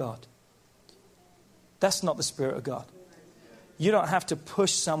Spirit of God." That's not the Spirit of God. You don't have to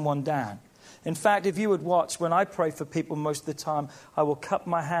push someone down. In fact, if you would watch, when I pray for people most of the time, I will cup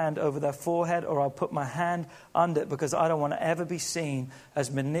my hand over their forehead, or I'll put my hand under it, because I don't want to ever be seen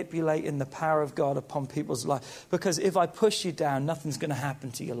as manipulating the power of God upon people's life. Because if I push you down, nothing's going to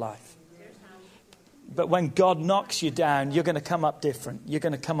happen to your life. But when God knocks you down, you're going to come up different. You're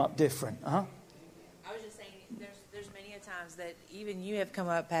going to come up different. I was just saying, there's many a times that even you have come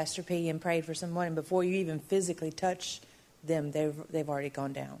up, Pastor P, and prayed for someone, and before you even physically touch them, they've already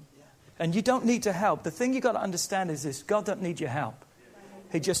gone down. And you don't need to help. The thing you've got to understand is this: God doesn't need your help.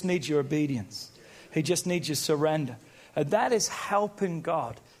 He just needs your obedience. He just needs your surrender. And that is helping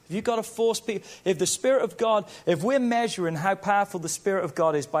God. If you've got to force people, if the Spirit of God, if we're measuring how powerful the Spirit of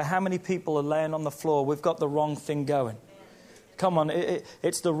God is by how many people are laying on the floor, we've got the wrong thing going. Come on,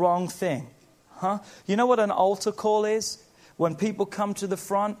 it's the wrong thing. You know what an altar call is? When people come to the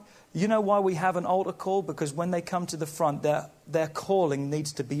front, you know why we have an altar call? Because when they come to the front, their calling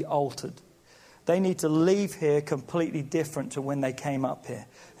needs to be altered. They need to leave here completely different to when they came up here.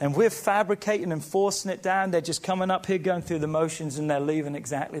 And we're fabricating and forcing it down. They're just coming up here, going through the motions, and they're leaving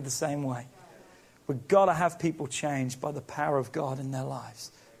exactly the same way. We've got to have people changed by the power of God in their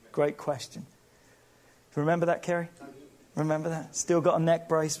lives. Great question. Remember that, Kerry? Remember that? Still got a neck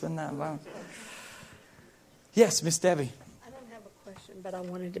brace from that. Wow. Yes, Miss Debbie. But I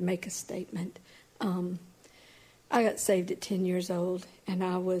wanted to make a statement. I got saved at 10 years old, and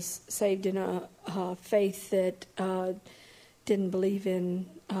I was saved in a faith that didn't believe in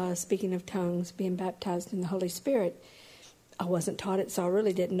speaking of tongues, being baptized in the Holy Spirit. I wasn't taught it, so I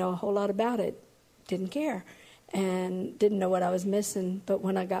really didn't know a whole lot about it. Didn't care, and didn't know what I was missing. But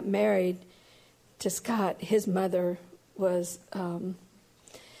when I got married to Scott, his mother was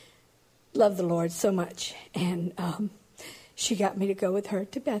loved the Lord so much, and she got me to go with her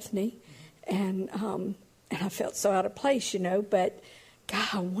to Bethany, and I felt so out of place, but God,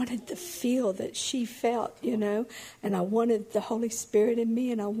 I wanted the feel that she felt, and I wanted the Holy Spirit in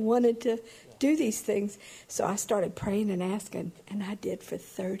me, and I wanted to do these things. So I started praying and asking, and I did for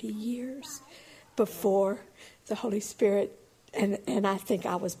 30 years before the Holy Spirit, and I think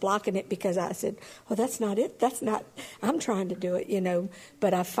I was blocking it because I said, well, that's not it. That's not, I'm trying to do it,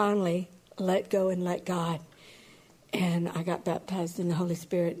 but I finally let go and let God. And I got baptized in the Holy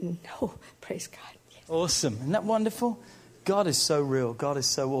Spirit, and praise God. Yes. Awesome. Isn't that wonderful? God is so real. God is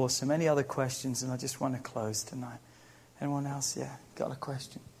so awesome. Any other questions? And I just want to close tonight. Anyone else? Yeah, got a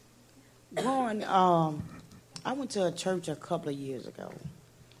question? Lauren, I went to a church a couple of years ago,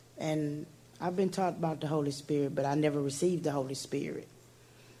 and I've been taught about the Holy Spirit, but I never received the Holy Spirit.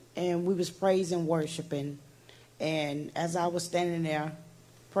 And we was praising, worshiping, and as I was standing there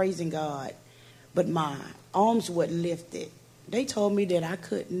praising God, but my arms weren't lifted, they told me that I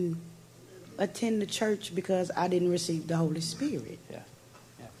couldn't attend the church because I didn't receive the Holy Spirit. Yeah.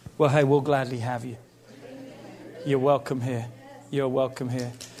 Well, hey, we'll gladly have you. You're welcome here. You're welcome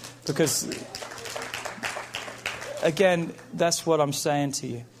here. Because, again, that's what I'm saying to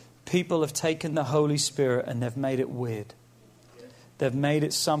you. people have taken the Holy Spirit and they've made it weird. They've made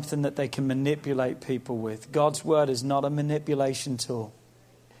it something that they can manipulate people with. God's word is not a manipulation tool.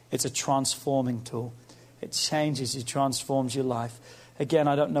 It's a transforming tool. It changes you, transforms your life. Again,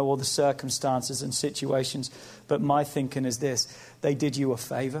 I don't know all the circumstances and situations, but my thinking is this. They did you a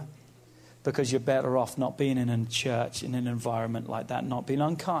favor because you're better off not being in a church, in an environment like that, not being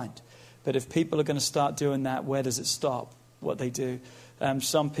unkind. But if people are going to start doing that, where does it stop? What they do?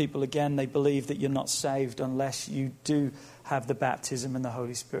 Some people, again, they believe that you're not saved unless you do have the baptism in the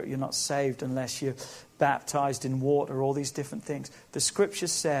Holy Spirit. You're not saved unless you're baptized in water, all these different things. The scripture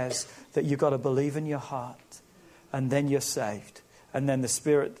says that you've got to believe in your heart and then you're saved. And then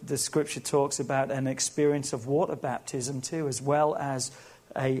the scripture talks about an experience of water baptism too, as well as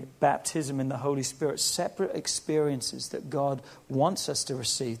a baptism in the Holy Spirit. Separate experiences that God wants us to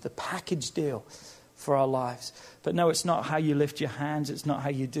receive. The package deal for our lives. But no, it's not how you lift your hands. It's not how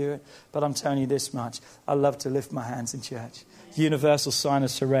you do it. But I'm telling you this much. I love to lift my hands in church. Universal sign of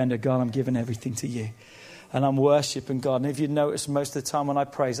surrender. God, I'm giving everything to you. And I'm worshiping God. And if you notice, most of the time when I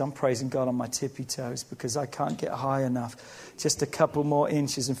praise, I'm praising God on my tippy toes because I can't get high enough. Just a couple more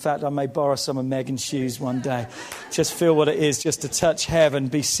inches. In fact, I may borrow some of Megan's shoes one day. Just feel what it is just to touch heaven,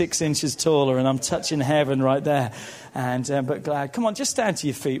 be 6 inches taller, and I'm touching heaven right there. And but glad. Come on, just stand to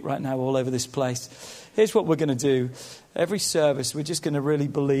your feet right now all over this place. Here's what we're going to do. Every service, we're just going to really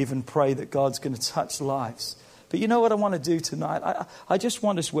believe and pray that God's going to touch lives. But you know what I want to do tonight? I just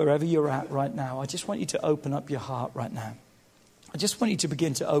want us, wherever you're at right now, I just want you to open up your heart right now. I just want you to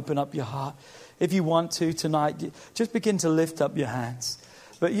begin to open up your heart. If you want to tonight, just begin to lift up your hands.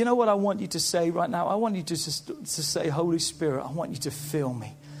 But you know what I want you to say right now? I want you to say, Holy Spirit, I want you to fill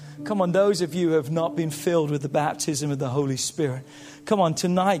me. Come on, those of you who have not been filled with the baptism of the Holy Spirit. Come on,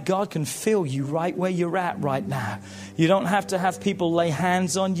 tonight God can fill you right where you're at right now. You don't have to have people lay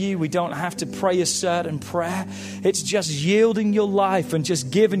hands on you. We don't have to pray a certain prayer. It's just yielding your life and just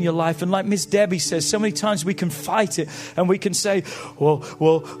giving your life. And like Miss Debbie says, so many times we can fight it and we can say,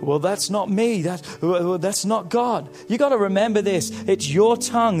 well, that's not me. That's not God. You got to remember this. It's your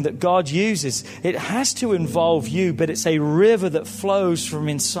tongue that God uses. It has to involve you, but it's a river that flows from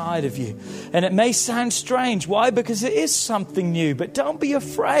inside of you. And it may sound strange. Why? Because it is something new. But don't be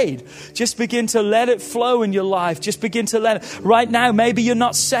afraid. Just begin to let it flow in your life. Just begin to let it. Right now, maybe you're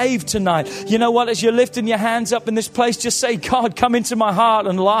not saved tonight. You know what? As you're lifting your hands up in this place, just say, God, come into my heart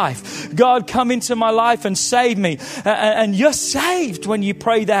and life. God, come into my life and save me. And you're saved when you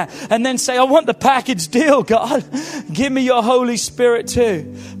pray that. And then say, I want the package deal, God. Give me your Holy Spirit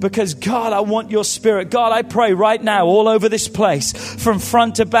too. Because God, I want your Spirit. God, I pray right now all over this place, from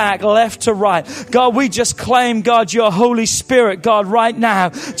front to back, left to right. God, we just claim, God, your Holy Spirit, God, right now,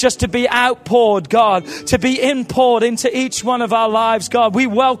 just to be outpoured, God, to be inpoured into each one of our lives, God. We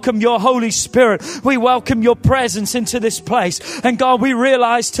welcome your Holy Spirit. We welcome your presence into this place. And God, we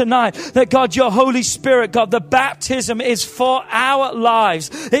realize tonight that, God, your Holy Spirit, God, the baptism is for our lives.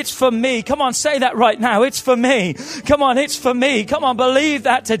 It's for me. Come on, say that right now. It's for me. Come on, it's for me. Come on, believe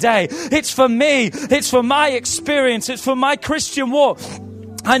that today. It's for me. It's for my experience. It's for my Christian walk.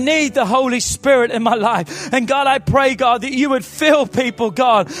 I need the Holy Spirit in my life. And God, I pray, God, that you would fill people,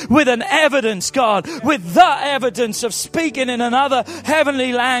 God, with an evidence, God, with the evidence of speaking in another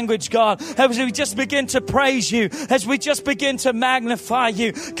heavenly language, God, as we just begin to praise you, as we just begin to magnify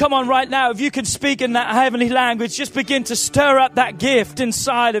you. Come on right now, if you can speak in that heavenly language, just begin to stir up that gift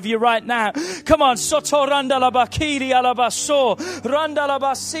inside of you right now. Come on. Soto randalabakiri alabaso,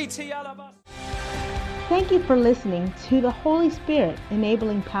 randalabasiti alabas. Thank you for listening to the Holy Spirit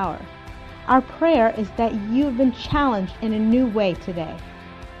Enabling Power. Our prayer is that you have been challenged in a new way today.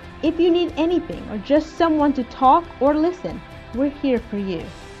 If you need anything or just someone to talk or listen, we're here for you.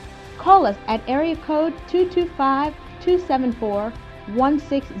 Call us at area code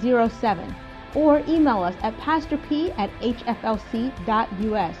 225-274-1607 or email us at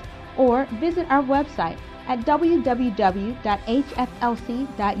pastorp@hflc.us or visit our website at www.hflc.us.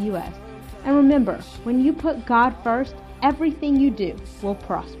 And remember, when you put God first, everything you do will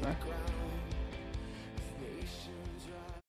prosper.